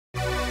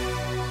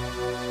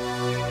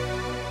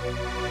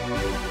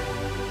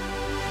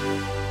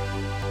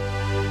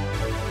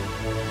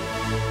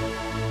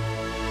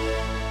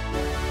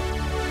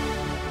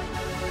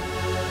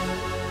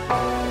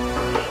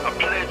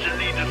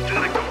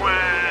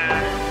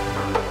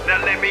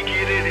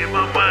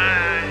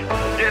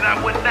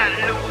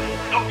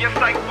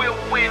Feels like we'll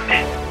win.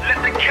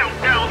 Let the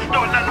countdown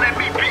start, now let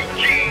me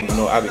begin. You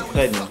know, I've been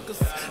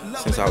cutting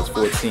since I was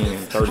 14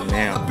 and 30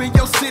 now. In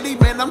your city,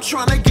 man, I'm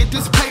trying to get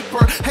this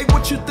paper. Hey,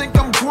 what you think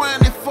I'm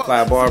grinding for?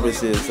 Fly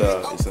Barbers is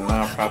a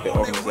non-profit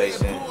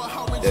organization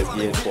that's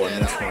geared for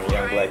mentoring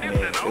young black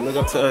men. They look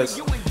up to us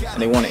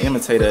and they want to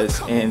imitate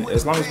us, and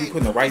as long as we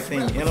put the right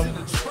thing in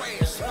them,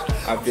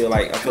 I feel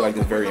like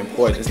it's very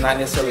important. It's not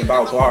necessarily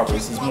about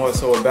barbers. It's more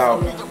so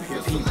about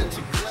the people,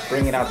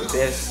 bringing out the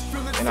best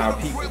in our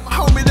people.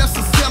 Homie, that's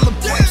a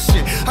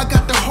celebration. I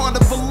got the heart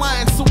of a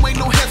lion, so ain't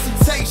no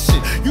hesitation.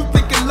 You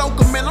thinking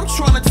local, man, I'm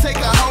trying to take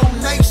a whole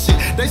nation.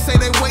 They say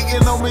they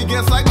waiting on me,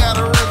 guess I got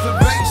a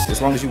reservation.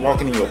 As long as you're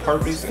walking in your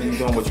purpose and you're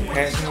doing what you're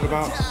passionate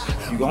about,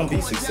 you're gonna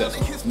be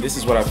successful. And this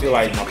is what I feel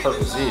like my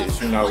purpose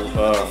is, you know,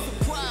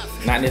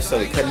 not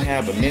necessarily cutting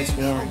hair, but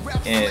mentoring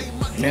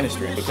and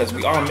ministering, because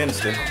we all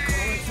minister.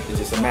 It's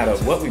just a matter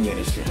of what we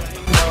minister.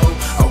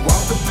 I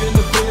walk up in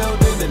the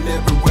building and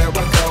everywhere I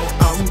go,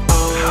 I'm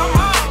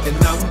on, and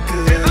I'm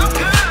good,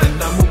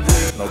 and I'm a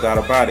win. No doubt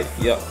about it.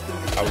 Yep,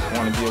 I was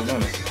born to be a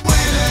winner.